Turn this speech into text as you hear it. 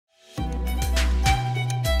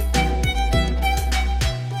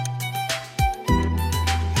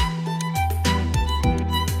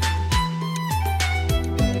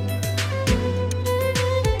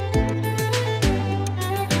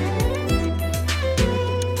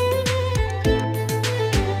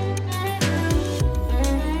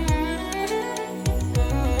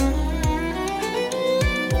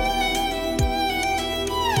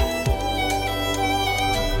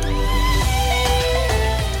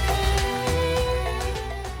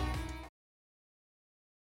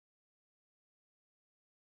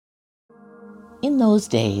In those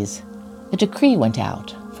days, a decree went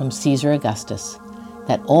out from Caesar Augustus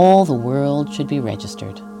that all the world should be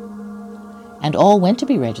registered. And all went to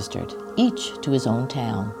be registered, each to his own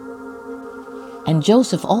town. And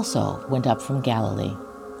Joseph also went up from Galilee,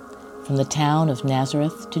 from the town of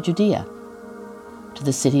Nazareth to Judea, to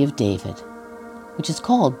the city of David, which is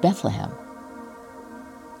called Bethlehem,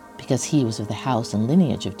 because he was of the house and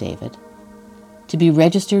lineage of David, to be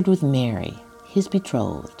registered with Mary, his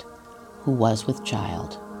betrothed, who was with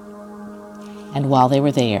child. And while they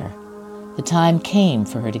were there, the time came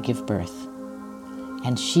for her to give birth.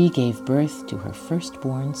 And she gave birth to her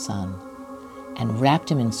firstborn son, and wrapped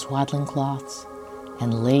him in swaddling cloths,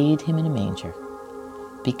 and laid him in a manger,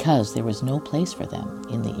 because there was no place for them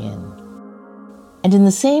in the inn. And in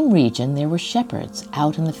the same region there were shepherds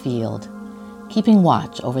out in the field, keeping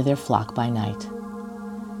watch over their flock by night.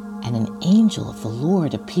 And an angel of the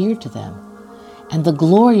Lord appeared to them, and the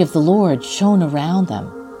glory of the Lord shone around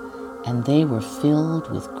them, and they were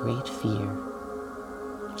filled with great fear.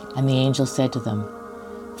 And the angel said to them,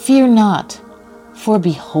 "Fear not, for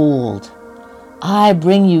behold, I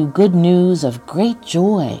bring you good news of great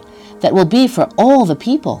joy that will be for all the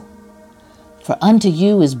people. For unto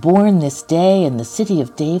you is born this day in the city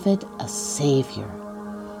of David a Savior,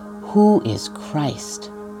 who is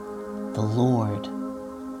Christ the Lord.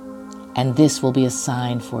 And this will be a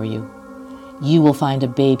sign for you. You will find a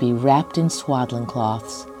baby wrapped in swaddling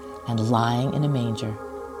cloths and lying in a manger."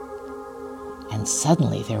 And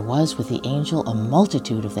suddenly there was with the angel a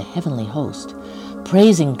multitude of the heavenly host,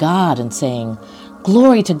 praising God and saying,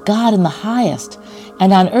 "Glory to God in the highest,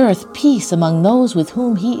 and on earth peace among those with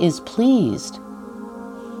whom he is pleased."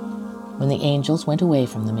 When the angels went away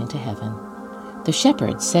from them into heaven, the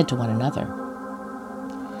shepherds said to one another,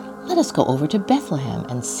 "Let us go over to Bethlehem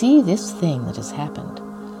and see this thing that has happened,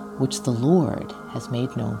 which the Lord has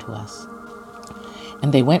made known to us."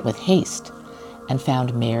 And they went with haste and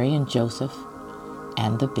found Mary and Joseph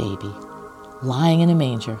and the baby lying in a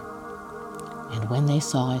manger. And when they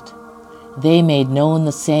saw it, they made known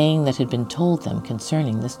the saying that had been told them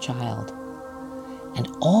concerning this child. And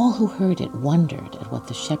all who heard it wondered at what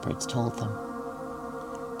the shepherds told them.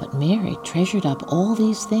 But Mary treasured up all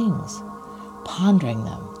these things, pondering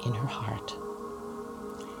them in her heart.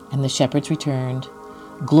 And the shepherds returned,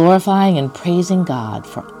 glorifying and praising God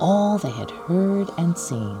for all they had heard and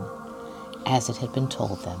seen, as it had been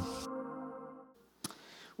told them.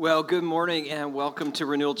 Well, good morning and welcome to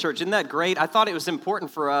Renewal Church. Isn't that great? I thought it was important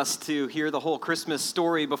for us to hear the whole Christmas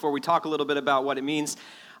story before we talk a little bit about what it means.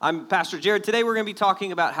 I'm Pastor Jared. Today we're going to be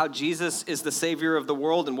talking about how Jesus is the Savior of the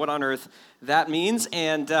world and what on earth that means.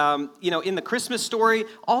 And, in the Christmas story,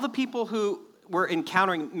 all the people who were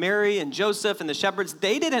encountering Mary and Joseph and the shepherds,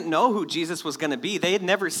 they didn't know who Jesus was going to be. They had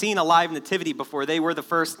never seen a live nativity before. They were the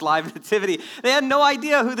first live nativity. They had no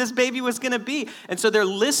idea who this baby was going to be. And so they're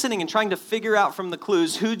listening and trying to figure out from the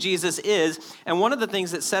clues who Jesus is. And one of the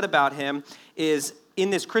things that's said about him is, in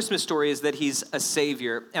this Christmas story, is that he's a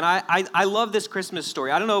savior. And I love this Christmas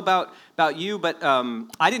story. I don't know about you, but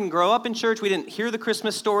I didn't grow up in church. We didn't hear the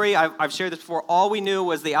Christmas story. I've shared this before. All we knew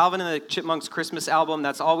was the Alvin and the Chipmunks Christmas album.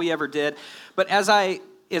 That's all we ever did. But as I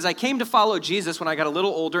came to follow Jesus when I got a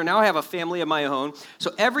little older, now I have a family of my own.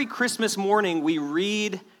 So every Christmas morning we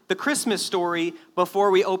read the Christmas story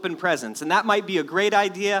before we open presents. And that might be a great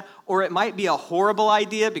idea, or it might be a horrible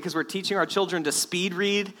idea because we're teaching our children to speed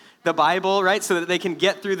read the Bible, right? So that they can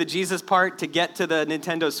get through the Jesus part to get to the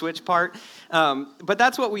Nintendo Switch part. But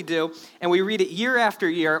that's what we do. And we read it year after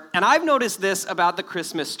year. And I've noticed this about the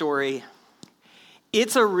Christmas story.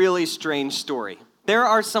 It's a really strange story. There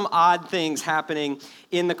are some odd things happening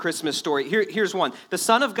in the Christmas story. Here's one. The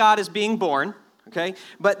Son of God is being born. Okay,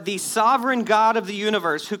 but the sovereign God of the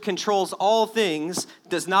universe who controls all things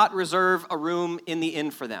does not reserve a room in the inn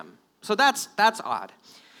for them. So that's odd.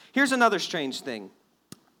 Here's another strange thing.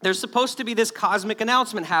 There's supposed to be this cosmic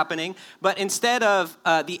announcement happening, but instead of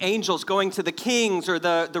the angels going to the kings or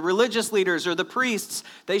the religious leaders or the priests,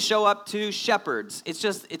 they show up to shepherds.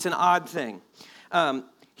 It's an odd thing.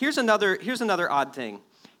 Here's another odd thing.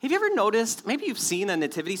 Have you ever noticed, maybe you've seen a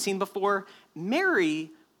nativity scene before, Mary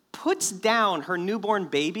puts down her newborn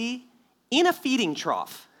baby in a feeding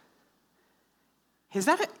trough.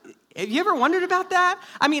 Have you ever wondered about that?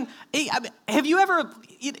 I mean, have you ever,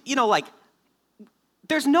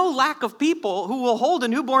 there's no lack of people who will hold a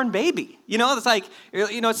newborn baby.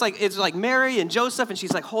 It's like Mary and Joseph, and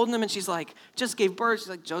she's like holding him, and she's like, just gave birth. She's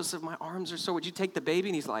like, "Joseph, my arms are sore. Would you take the baby?"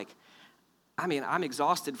 And he's like, I'm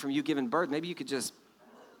exhausted from you giving birth. Maybe you could just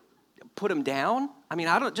put him down.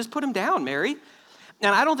 Just put him down, Mary.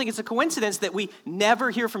 And I don't think it's a coincidence that we never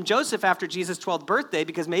hear from Joseph after Jesus' 12th birthday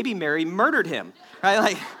because maybe Mary murdered him, right?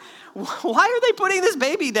 Like, why are they putting this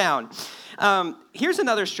baby down? Here's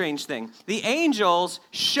another strange thing. The angels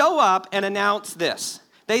show up and announce this.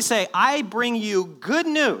 They say, I bring you good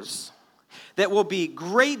news that will be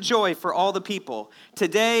great joy for all the people.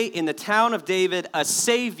 Today in the town of David, a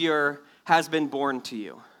Savior has been born to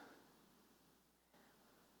you.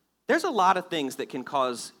 There's a lot of things that can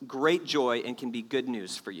cause great joy and can be good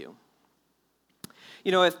news for you.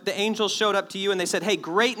 You know, if the angels showed up to you and they said, hey,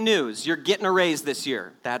 great news, you're getting a raise this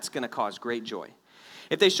year, that's going to cause great joy.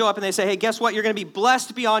 If they show up and they say, hey, guess what, you're going to be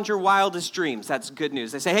blessed beyond your wildest dreams, that's good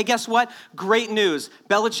news. They say, hey, guess what, great news,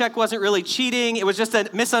 Belichick wasn't really cheating, it was just a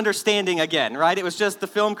misunderstanding again, right? It was just the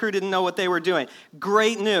film crew didn't know what they were doing.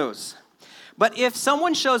 Great news. But if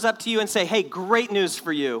someone shows up to you and say, hey, great news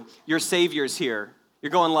for you, your Savior's here, you're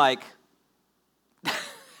going like,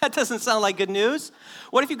 that doesn't sound like good news.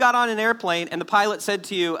 What if you got on an airplane and the pilot said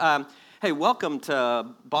to you, hey, welcome to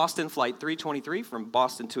Boston Flight 323 from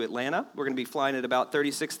Boston to Atlanta. We're going to be flying at about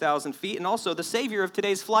 36,000 feet. And also, the Savior of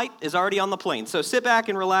today's flight is already on the plane. So sit back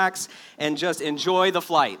and relax and just enjoy the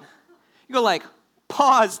flight. You go like,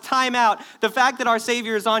 pause, time out. The fact that our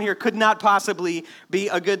Savior is on here could not possibly be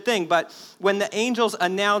a good thing. But when the angels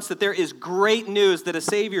announced that there is great news that a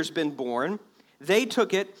Savior's been born, they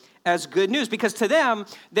took it as good news, because to them,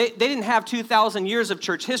 they didn't have 2,000 years of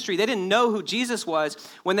church history. They didn't know who Jesus was.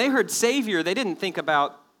 When they heard Savior, they didn't think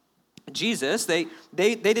about Jesus. They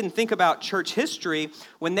didn't think about church history.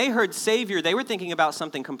 When they heard Savior, they were thinking about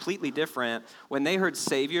something completely different. When they heard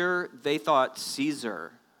Savior, they thought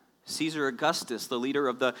Caesar Augustus, the leader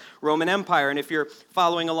of the Roman Empire. And if you're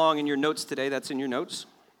following along in your notes today, that's in your notes.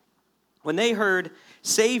 When they heard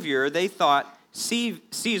Savior, they thought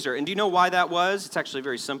Caesar. And do you know why that was? It's actually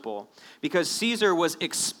very simple. Because Caesar was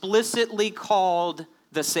explicitly called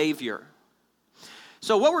the Savior.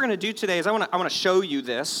 So what we're going to do today is I want to show you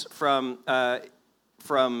this from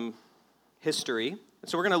history.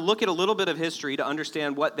 So we're going to look at a little bit of history to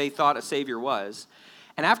understand what they thought a Savior was.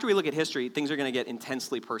 And after we look at history, things are going to get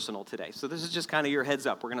intensely personal today. So this is just kind of your heads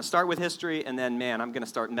up. We're going to start with history, and then, man, I'm going to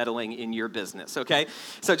start meddling in your business, okay?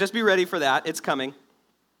 So just be ready for that. It's coming.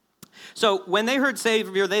 So when they heard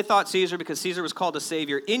Savior, they thought Caesar because Caesar was called a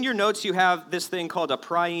Savior. In your notes, you have this thing called a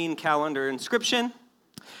Priene calendar inscription.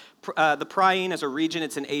 The Priene is a region.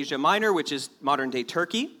 It's in Asia Minor, which is modern-day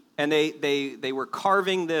Turkey. And they were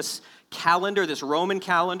carving this calendar, this Roman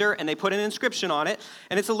calendar, and they put an inscription on it.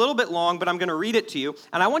 And it's a little bit long, but I'm going to read it to you.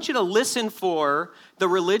 And I want you to listen for the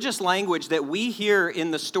religious language that we hear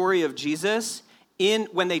in the story of Jesus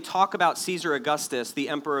when they talk about Caesar Augustus, the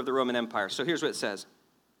emperor of the Roman Empire. So here's what it says.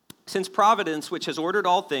 Since Providence, which has ordered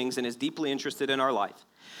all things and is deeply interested in our life,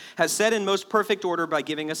 has set in most perfect order by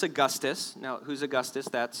giving us Augustus. Now, who's Augustus?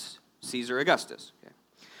 That's Caesar Augustus. Okay.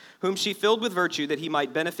 Whom she filled with virtue that he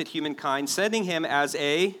might benefit humankind, sending him as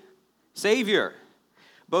a Savior,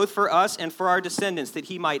 both for us and for our descendants, that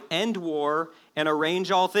he might end war and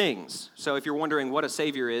arrange all things. So if you're wondering what a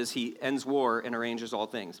Savior is, he ends war and arranges all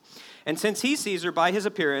things. And since he, Caesar, by his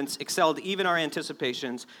appearance, excelled even our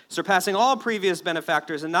anticipations, surpassing all previous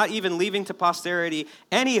benefactors and not even leaving to posterity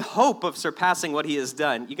any hope of surpassing what he has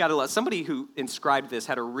done. You got to love, somebody who inscribed this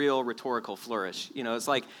had a real rhetorical flourish. You know, it's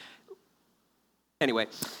like, anyway.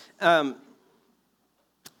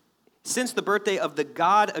 Since the birthday of the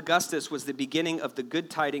god Augustus was the beginning of the good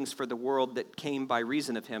tidings for the world that came by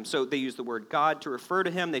reason of him. So they use the word God to refer to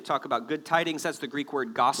him. They talk about good tidings. That's the Greek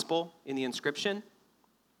word gospel in the inscription.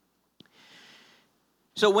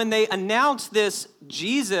 So when they announce this,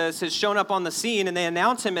 Jesus has shown up on the scene and they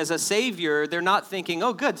announce him as a Savior, they're not thinking,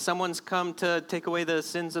 oh, good, someone's come to take away the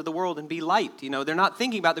sins of the world and be light. You know, they're not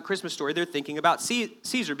thinking about the Christmas story. They're thinking about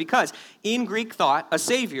Caesar, because in Greek thought, a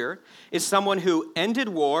Savior is someone who ended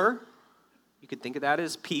war. You could think of that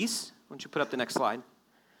as peace. Why don't you put up the next slide?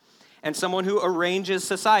 And someone who arranges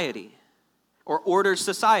society or orders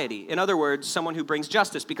society. In other words, someone who brings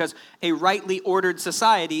justice, because a rightly ordered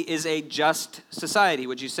society is a just society,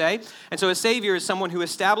 would you say? And so a Savior is someone who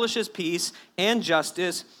establishes peace and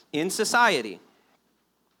justice in society.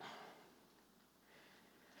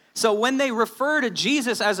 So when they refer to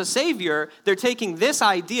Jesus as a Savior, they're taking this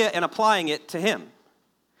idea and applying it to him.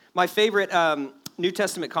 My favorite New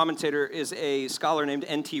Testament commentator is a scholar named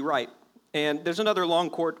N.T. Wright. And there's another long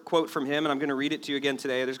quote from him, and I'm going to read it to you again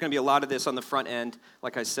today. There's going to be a lot of this on the front end,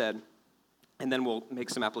 like I said, and then we'll make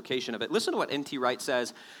some application of it. Listen to what N.T. Wright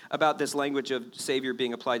says about this language of Savior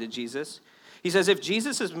being applied to Jesus. He says, if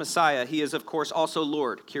Jesus is Messiah, he is, of course, also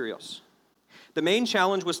Lord, Kyrios. The main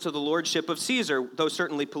challenge was to the lordship of Caesar, though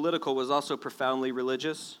certainly political, was also profoundly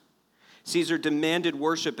religious. Caesar demanded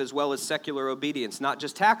worship as well as secular obedience, not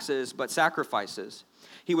just taxes, but sacrifices.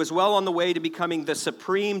 He was well on the way to becoming the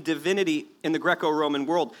supreme divinity in the Greco-Roman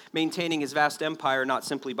world, maintaining his vast empire not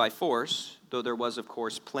simply by force, though there was, of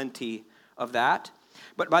course, plenty of that,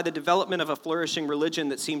 but by the development of a flourishing religion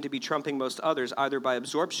that seemed to be trumping most others, either by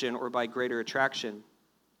absorption or by greater attraction.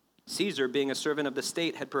 Caesar, being a servant of the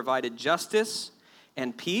state, had provided justice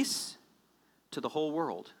and peace to the whole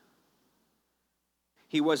world.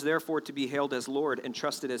 He was therefore to be hailed as Lord and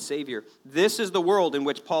trusted as Savior. This is the world in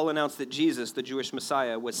which Paul announced that Jesus, the Jewish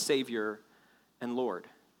Messiah, was Savior and Lord.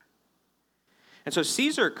 And so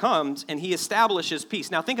Caesar comes and he establishes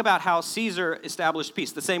peace. Now think about how Caesar established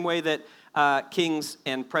peace, the same way that kings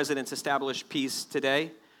and presidents establish peace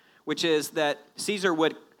today, which is that Caesar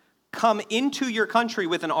would come into your country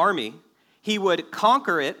with an army. He would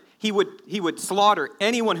conquer it. He would slaughter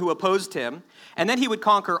anyone who opposed him, and then he would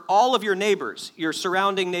conquer all of your neighbors, your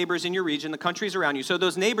surrounding neighbors in your region, the countries around you. So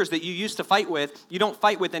those neighbors that you used to fight with, you don't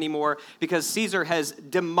fight with anymore because Caesar has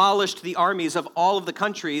demolished the armies of all of the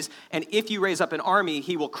countries, and if you raise up an army,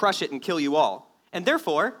 he will crush it and kill you all. And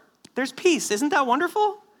therefore, there's peace. Isn't that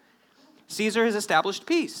wonderful? Caesar has established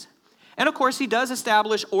peace. And of course, he does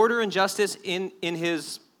establish order and justice in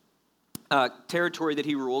his territory that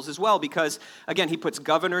he rules as well, because again, he puts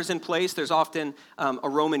governors in place. There's often a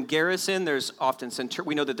Roman garrison. There's often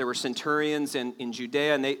we know that there were centurions in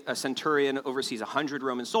Judea, and a centurion oversees 100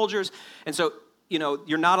 Roman soldiers. And so,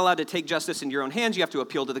 you're not allowed to take justice in your own hands. You have to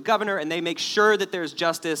appeal to the governor, and they make sure that there's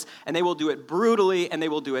justice, and they will do it brutally, and they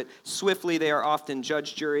will do it swiftly. They are often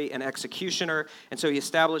judge, jury, and executioner. And so he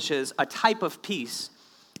establishes a type of peace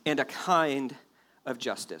and a kind of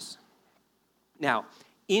justice. Now,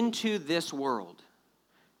 into this world,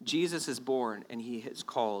 Jesus is born, and he is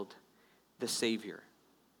called the Savior.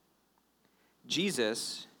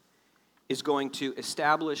 Jesus is going to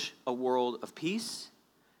establish a world of peace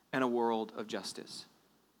and a world of justice.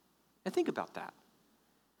 And think about that.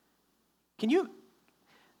 Can you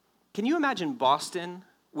imagine Boston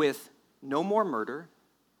with no more murder,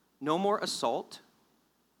 no more assault,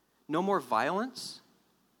 no more violence?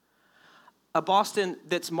 A Boston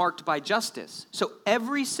that's marked by justice. So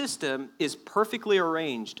every system is perfectly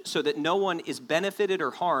arranged so that no one is benefited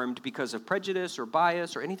or harmed because of prejudice or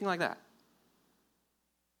bias or anything like that.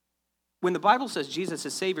 When the Bible says Jesus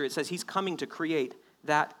is Savior, it says he's coming to create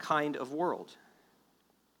that kind of world.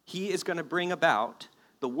 He is going to bring about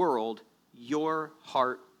the world your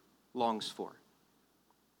heart longs for.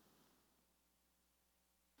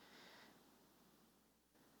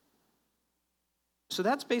 So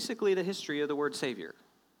that's basically the history of the word Savior.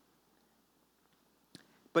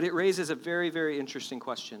 But it raises a very, very interesting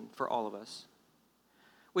question for all of us.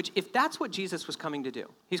 Which, if that's what Jesus was coming to do,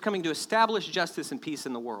 he's coming to establish justice and peace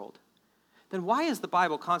in the world, then why is the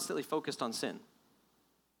Bible constantly focused on sin?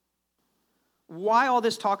 Why all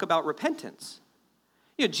this talk about repentance?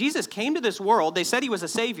 Jesus came to this world, they said he was a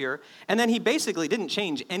Savior, and then he basically didn't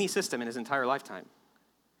change any system in his entire lifetime.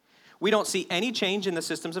 We don't see any change in the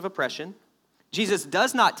systems of oppression. Jesus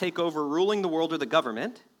does not take over ruling the world or the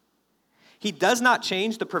government. He does not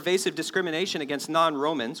change the pervasive discrimination against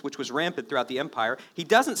non-Romans, which was rampant throughout the empire. He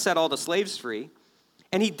doesn't set all the slaves free.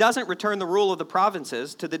 And he doesn't return the rule of the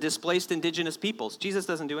provinces to the displaced indigenous peoples. Jesus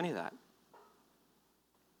doesn't do any of that.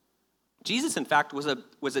 Jesus, in fact, was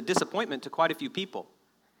a disappointment to quite a few people.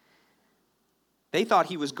 They thought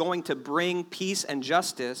he was going to bring peace and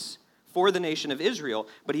justice for the nation of Israel.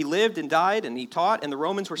 But he lived and died and he taught, and the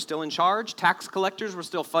Romans were still in charge. Tax collectors were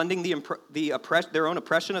still funding their own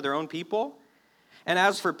oppression of their own people. And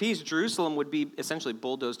as for peace, Jerusalem would be essentially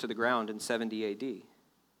bulldozed to the ground in 70 AD.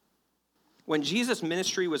 When Jesus'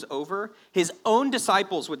 ministry was over, his own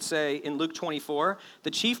disciples would say in Luke 24,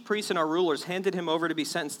 the chief priests and our rulers handed him over to be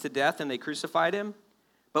sentenced to death, and they crucified him.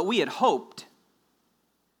 But we had hoped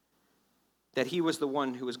that he was the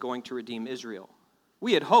one who was going to redeem Israel.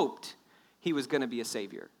 We had hoped he was going to be a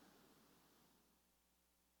Savior.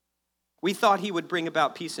 We thought he would bring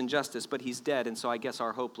about peace and justice, but he's dead, and so I guess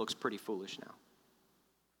our hope looks pretty foolish now.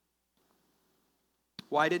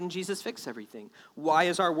 Why didn't Jesus fix everything? Why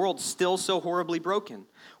is our world still so horribly broken?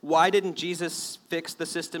 Why didn't Jesus fix the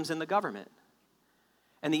systems in the government?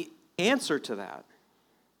 And the answer to that,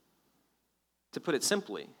 to put it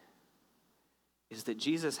simply, is that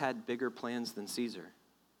Jesus had bigger plans than Caesar.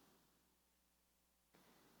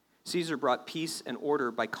 Caesar brought peace and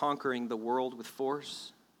order by conquering the world with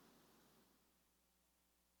force.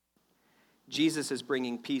 Jesus is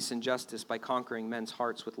bringing peace and justice by conquering men's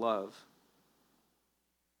hearts with love.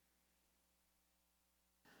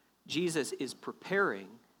 Jesus is preparing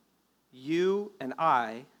you and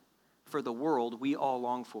I for the world we all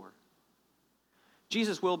long for.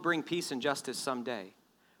 Jesus will bring peace and justice someday,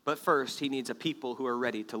 but first he needs a people who are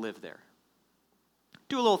ready to live there.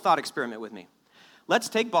 Do a little thought experiment with me. Let's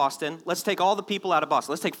take Boston. Let's take all the people out of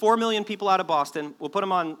Boston. Let's take 4 million people out of Boston. We'll put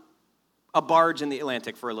them on a barge in the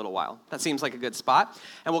Atlantic for a little while. That seems like a good spot.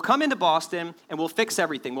 And we'll come into Boston and we'll fix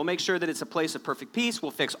everything. We'll make sure that it's a place of perfect peace.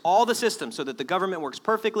 We'll fix all the systems so that the government works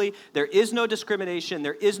perfectly. There is no discrimination.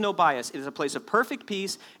 There is no bias. It is a place of perfect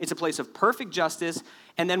peace. It's a place of perfect justice.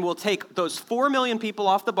 And then we'll take those 4 million people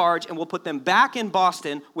off the barge and we'll put them back in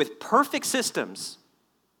Boston with perfect systems.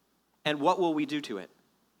 And what will we do to it?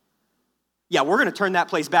 Yeah, we're going to turn that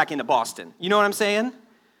place back into Boston. You know what I'm saying?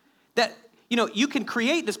 You can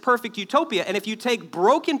create this perfect utopia, and if you take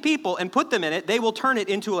broken people and put them in it, they will turn it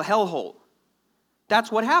into a hellhole.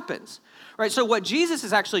 That's what happens. Right? So what Jesus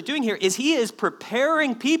is actually doing here is he is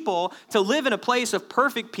preparing people to live in a place of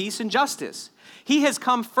perfect peace and justice. He has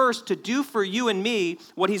come first to do for you and me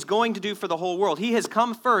what he's going to do for the whole world. He has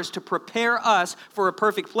come first to prepare us for a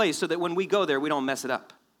perfect place so that when we go there, we don't mess it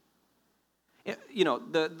up.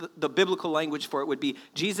 The biblical language for it would be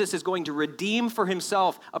Jesus is going to redeem for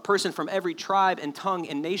himself a person from every tribe and tongue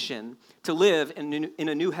and nation to live in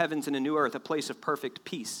a new heavens and a new earth, a place of perfect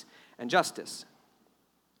peace and justice.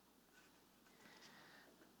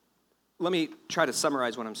 Let me try to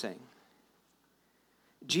summarize what I'm saying.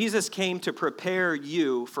 Jesus came to prepare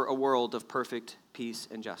you for a world of perfect peace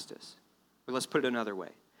and justice. Or let's put it another way.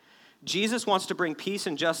 Jesus wants to bring peace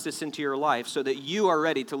and justice into your life so that you are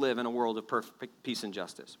ready to live in a world of perfect peace and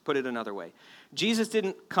justice. Put it another way. Jesus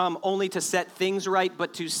didn't come only to set things right,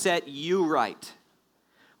 but to set you right.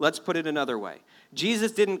 Let's put it another way.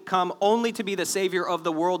 Jesus didn't come only to be the Savior of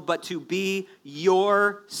the world, but to be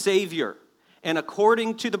your Savior. And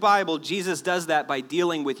according to the Bible, Jesus does that by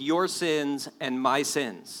dealing with your sins and my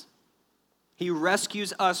sins. He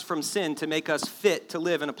rescues us from sin to make us fit to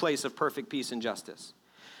live in a place of perfect peace and justice.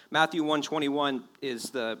 Matthew 1:21 is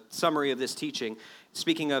the summary of this teaching.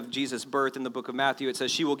 Speaking of Jesus' birth in the book of Matthew, it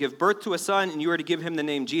says, "She will give birth to a son, and you are to give him the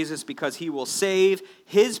name Jesus because he will save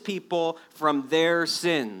his people from their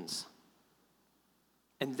sins."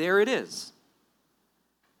 And there it is.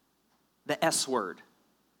 The S word.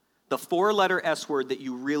 The 4-letter S word that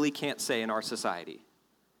you really can't say in our society.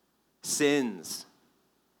 Sins.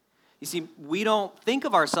 You see, we don't think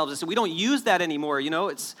of ourselves as, we don't use that anymore. You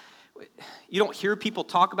don't hear people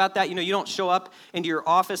talk about that. You don't show up into your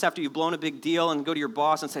office after you've blown a big deal and go to your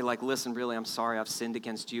boss and say, listen, really, I'm sorry, I've sinned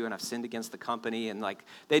against you and I've sinned against the company. And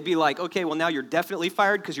they'd be like, okay, well, now you're definitely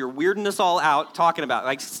fired because you're weirding us all out talking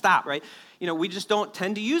about it. Stop, right? We just don't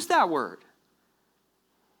tend to use that word.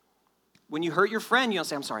 When you hurt your friend, you don't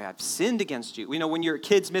say, I'm sorry, I've sinned against you. When your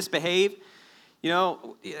kids misbehave, we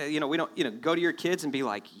don't, go to your kids and be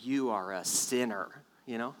like, you are a sinner,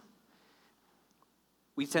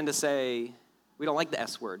 We tend to say, we don't like the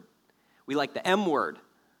S word. We like the M word,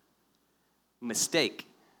 mistake.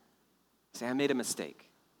 Say, I made a mistake.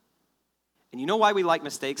 And you know why we like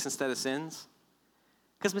mistakes instead of sins?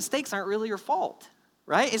 Because mistakes aren't really your fault,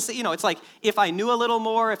 right? It's like if I knew a little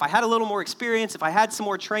more, if I had a little more experience, if I had some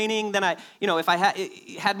more training, then if I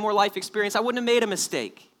had more life experience, I wouldn't have made a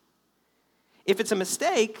mistake. If it's a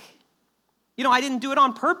mistake, I didn't do it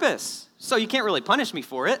on purpose, so you can't really punish me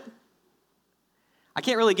for it. I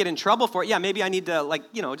can't really get in trouble for it. Yeah, maybe I need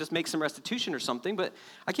to, just make some restitution or something, but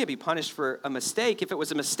I can't be punished for a mistake. If it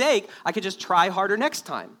was a mistake, I could just try harder next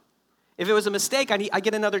time. If it was a mistake, I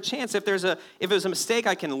get another chance. If it was a mistake,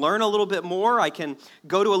 I can learn a little bit more. I can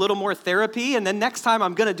go to a little more therapy, and then next time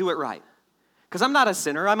I'm going to do it right. Because I'm not a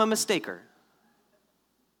sinner, I'm a mistaker.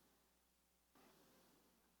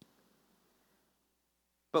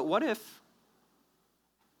 But what if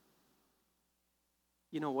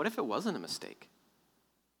it wasn't a mistake?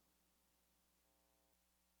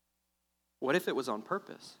 What if it was on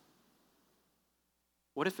purpose?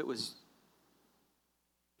 What if it was,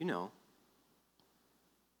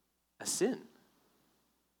 a sin?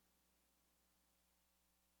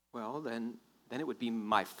 Well, then it would be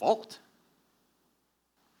my fault.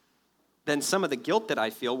 Then some of the guilt that I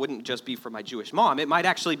feel wouldn't just be for my Jewish mom. It might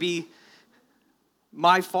actually be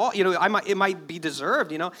my fault. It might be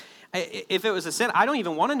deserved, If it was a sin, I don't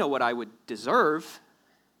even want to know what I would deserve.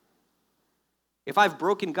 If I've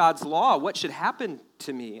broken God's law, what should happen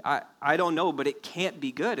to me? I don't know, but it can't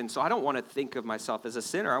be good. And so I don't want to think of myself as a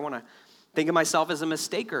sinner. I want to think of myself as a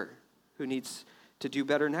mistaker who needs to do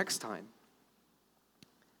better next time.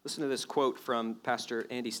 Listen to this quote from Pastor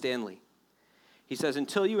Andy Stanley. He says,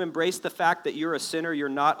 "Until you embrace the fact that you're a sinner, you're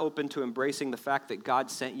not open to embracing the fact that God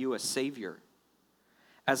sent you a Savior.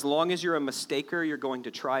 As long as you're a mistaker, you're going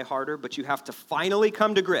to try harder, but you have to finally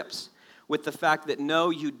come to grips with the fact that no,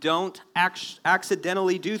 you don't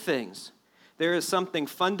accidentally do things. There is something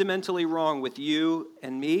fundamentally wrong with you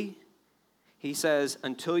and me. He says,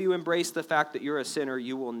 until you embrace the fact that you're a sinner,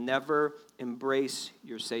 you will never embrace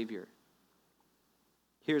your Savior.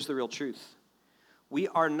 Here's the real truth. We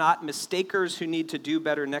are not mistakers who need to do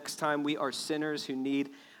better next time. We are sinners who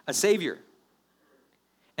need a Savior.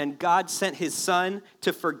 And God sent his Son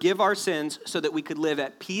to forgive our sins so that we could live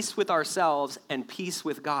at peace with ourselves and peace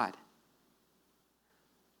with God.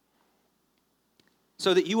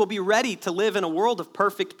 So that you will be ready to live in a world of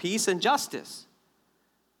perfect peace and justice.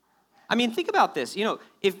 I mean, think about this. You know,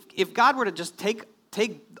 if God were to just take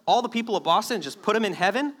all the people of Boston and just put them in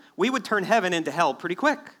heaven, we would turn heaven into hell pretty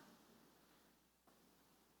quick.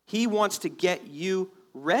 He wants to get you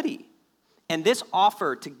ready. And this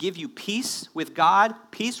offer to give you peace with God,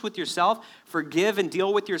 peace with yourself, forgive and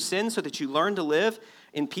deal with your sins so that you learn to live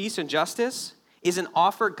in peace and justice is an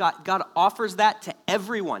offer. God offers that to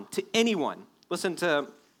everyone, to anyone. Listen to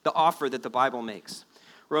the offer that the Bible makes.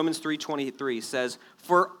 Romans 3:23 says,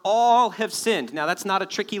 for all have sinned. Now that's not a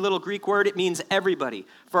tricky little Greek word. It means everybody.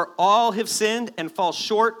 For all have sinned and fall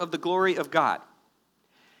short of the glory of God.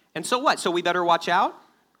 And so what? So we better watch out?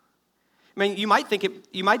 I mean, you might think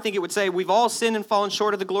it would say, we've all sinned and fallen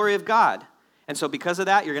short of the glory of God. And so because of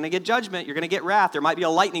that, you're going to get judgment. You're going to get wrath. There might be a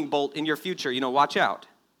lightning bolt in your future. Watch out.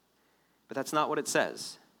 But that's not what it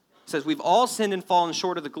says. It says, we've all sinned and fallen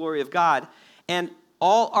short of the glory of God, and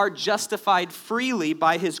all are justified freely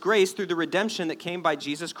by his grace through the redemption that came by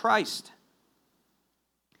Jesus Christ.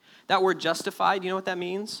 That word justified, you know what that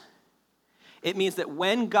means? It means that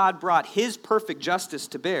when God brought his perfect justice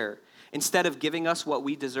to bear, instead of giving us what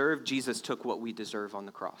we deserve, Jesus took what we deserve on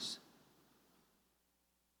the cross.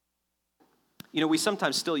 We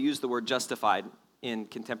sometimes still use the word justified in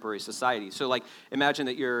contemporary society. So imagine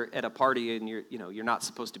that you're at a party and you're not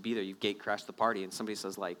supposed to be there. You've gate crashed the party and somebody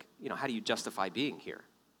says how do you justify being here?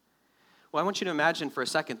 Well, I want you to imagine for a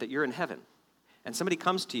second that you're in heaven and somebody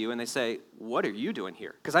comes to you and they say, what are you doing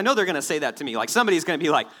here? Because I know they're going to say that to me. Somebody's going to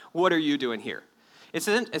be like, what are you doing here? It's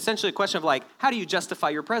essentially a question of how do you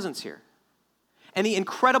justify your presence here? And the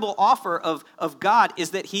incredible offer of God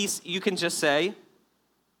is that you can just say,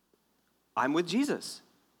 I'm with Jesus.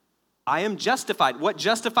 I am justified. What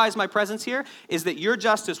justifies my presence here is that your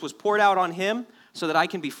justice was poured out on him so that I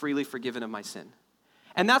can be freely forgiven of my sin.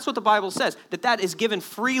 And that's what the Bible says, that is given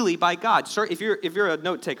freely by God. Sir, if you're a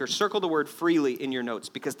note taker, circle the word freely in your notes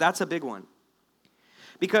because that's a big one.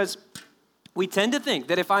 Because we tend to think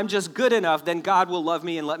that if I'm just good enough, then God will love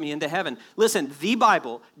me and let me into heaven. Listen, the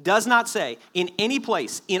Bible does not say in any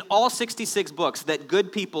place in all 66 books that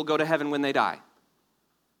good people go to heaven when they die.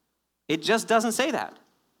 It just doesn't say that.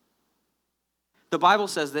 The Bible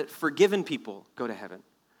says that forgiven people go to heaven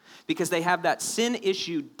because they have that sin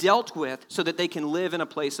issue dealt with so that they can live in a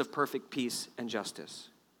place of perfect peace and justice.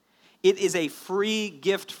 It is a free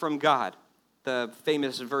gift from God. The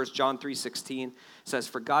famous verse, John 3:16, says,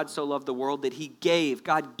 for God so loved the world that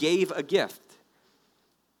God gave a gift,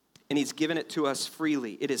 and he's given it to us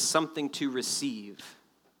freely. It is something to receive.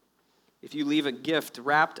 If you leave a gift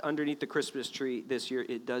wrapped underneath the Christmas tree this year,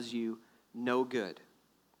 it does you no good.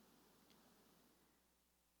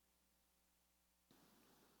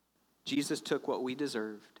 Jesus took what we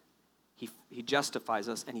deserved. He justifies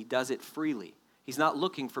us, and he does it freely. He's not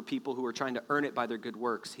looking for people who are trying to earn it by their good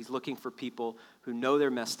works. He's looking for people who know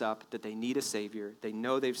they're messed up, that they need a Savior, they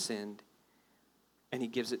know they've sinned, and he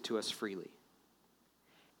gives it to us freely.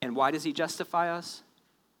 And why does he justify us?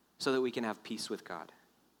 So that we can have peace with God.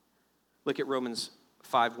 Look at Romans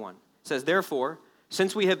 5:1. It says, therefore,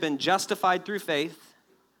 since we have been justified through faith,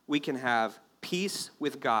 we can have peace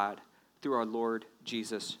with God through our Lord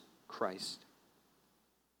Jesus Christ.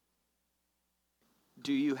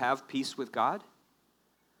 Do you have peace with God?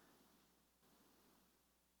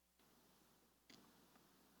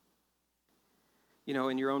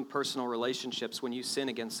 In your own personal relationships, when you sin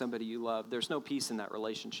against somebody you love, there's no peace in that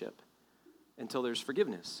relationship until there's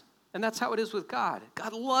forgiveness. And that's how it is with God.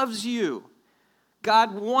 God loves you.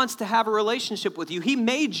 God wants to have a relationship with you. He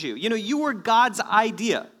made you. You were God's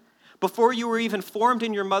idea. Before you were even formed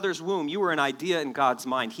in your mother's womb, you were an idea in God's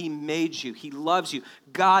mind. He made you. He loves you.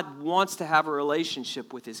 God wants to have a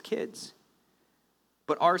relationship with his kids.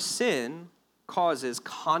 But our sin causes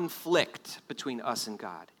conflict between us and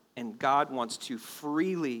God. And God wants to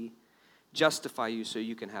freely justify you so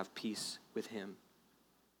you can have peace with him.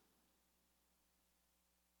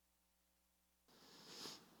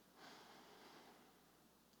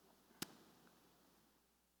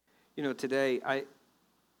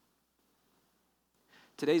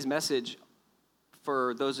 Today's message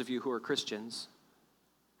for those of you who are Christians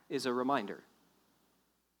is a reminder.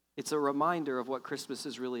 It's a reminder of what Christmas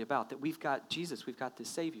is really about, that we've got Jesus, we've got this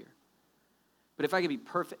Savior. But if I could be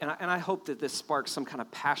perfect, and I hope that this sparks some kind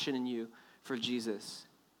of passion in you for Jesus.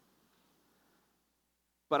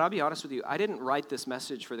 But I'll be honest with you, I didn't write this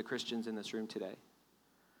message for the Christians in this room today.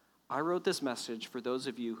 I wrote this message for those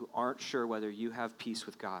of you who aren't sure whether you have peace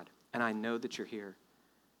with God. And I know that you're here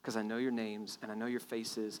because I know your names and I know your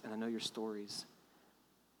faces and I know your stories.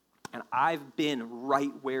 And I've been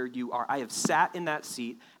right where you are. I have sat in that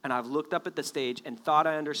seat and I've looked up at the stage and thought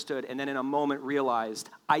I understood, and then in a moment realized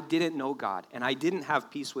I didn't know God and I didn't have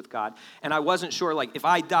peace with God. And I wasn't sure, like, if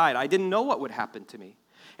I died, I didn't know what would happen to me.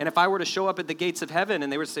 And if I were to show up at the gates of heaven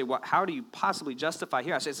and they were to say, well, how do you possibly justify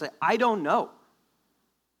here? I say, I don't know.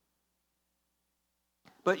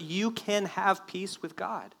 But you can have peace with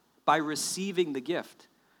God by receiving the gift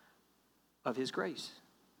of his grace.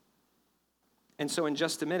 And so in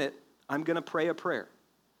just a minute, I'm going to pray a prayer.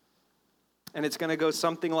 And it's going to go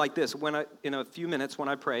something like this. In a few minutes when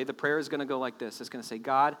I pray, the prayer is going to go like this. It's going to say,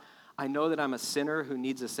 God, I know that I'm a sinner who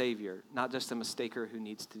needs a Savior, not just a mistaker who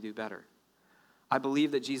needs to do better. I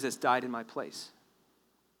believe that Jesus died in my place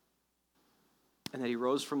and that he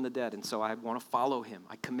rose from the dead. And so I want to follow him.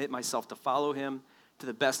 I commit myself to follow him to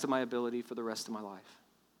the best of my ability for the rest of my life.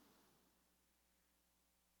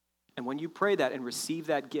 And when you pray that and receive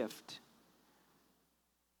that gift,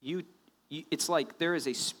 it's like there is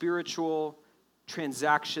a spiritual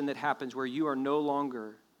transaction that happens where you are no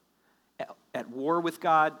longer at war with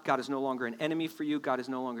God. God is no longer an enemy for you. God is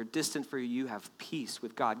no longer distant for you. You have peace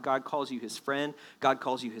with God. God calls you his friend. God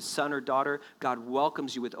calls you his son or daughter. God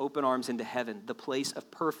welcomes you with open arms into heaven, the place of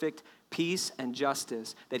perfect peace and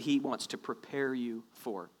justice that he wants to prepare you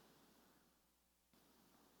for.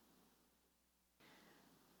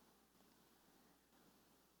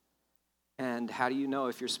 And how do you know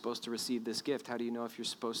if you're supposed to receive this gift? How do you know if you're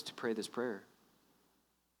supposed to pray this prayer?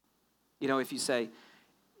 You know, if you say,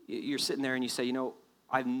 you're sitting there and you say, you know,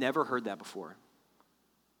 I've never heard that before,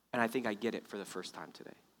 and I think I get it for the first time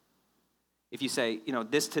today. If you say, you know,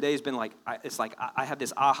 this today's been like, it's like I have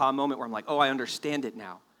this aha moment where I'm like, oh, I understand it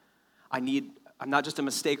now. I'm not just a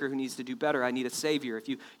mistaker who needs to do better. I need a Savior. If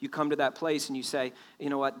you come to that place and you say, you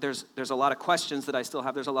know what, there's a lot of questions that I still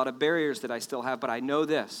have. There's a lot of barriers that I still have, but I know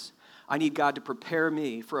this. I need God to prepare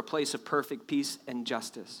me for a place of perfect peace and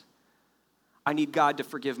justice. I need God to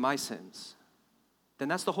forgive my sins. Then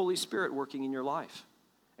that's the Holy Spirit working in your life.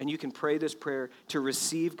 And you can pray this prayer to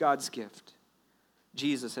receive God's gift,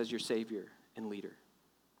 Jesus as your Savior and leader.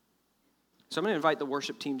 So I'm going to invite the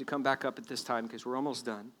worship team to come back up at this time because we're almost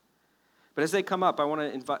done. But as they come up, I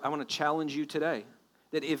want to challenge you today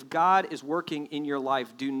that if God is working in your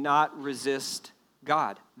life, do not resist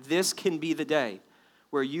God. This can be the day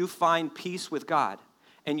where you find peace with God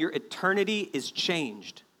and your eternity is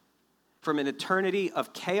changed from an eternity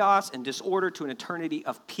of chaos and disorder to an eternity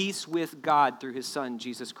of peace with God through his Son,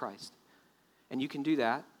 Jesus Christ. And you can do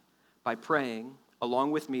that by praying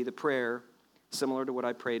along with me the prayer similar to what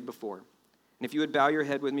I prayed before. And if you would bow your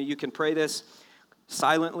head with me, you can pray this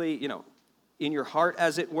silently, you know, in your heart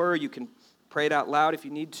as it were. You can pray it out loud if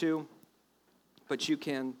you need to, but you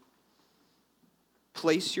can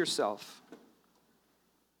place yourself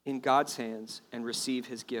in God's hands and receive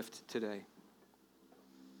his gift today.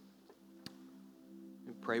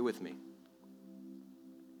 And pray with me.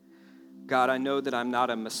 God, I know that I'm not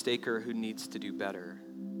a mistaker who needs to do better.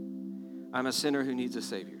 I'm a sinner who needs a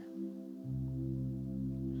Savior.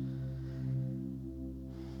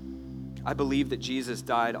 I believe that Jesus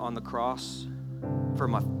died on the cross for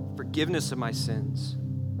my forgiveness of my sins,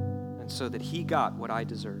 and so that he got what I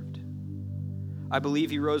deserved. I believe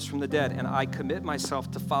he rose from the dead, and I commit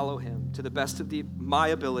myself to follow him to the best of my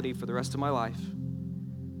ability for the rest of my life.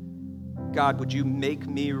 God, would you make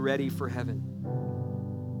me ready for heaven?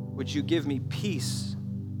 Would you give me peace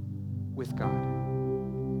with God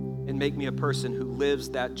and make me a person who lives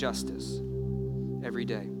that justice every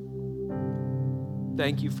day?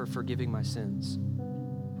 Thank you for forgiving my sins,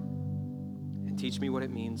 and teach me what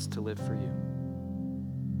it means to live for you.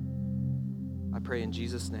 I pray in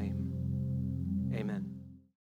Jesus' name. Amen.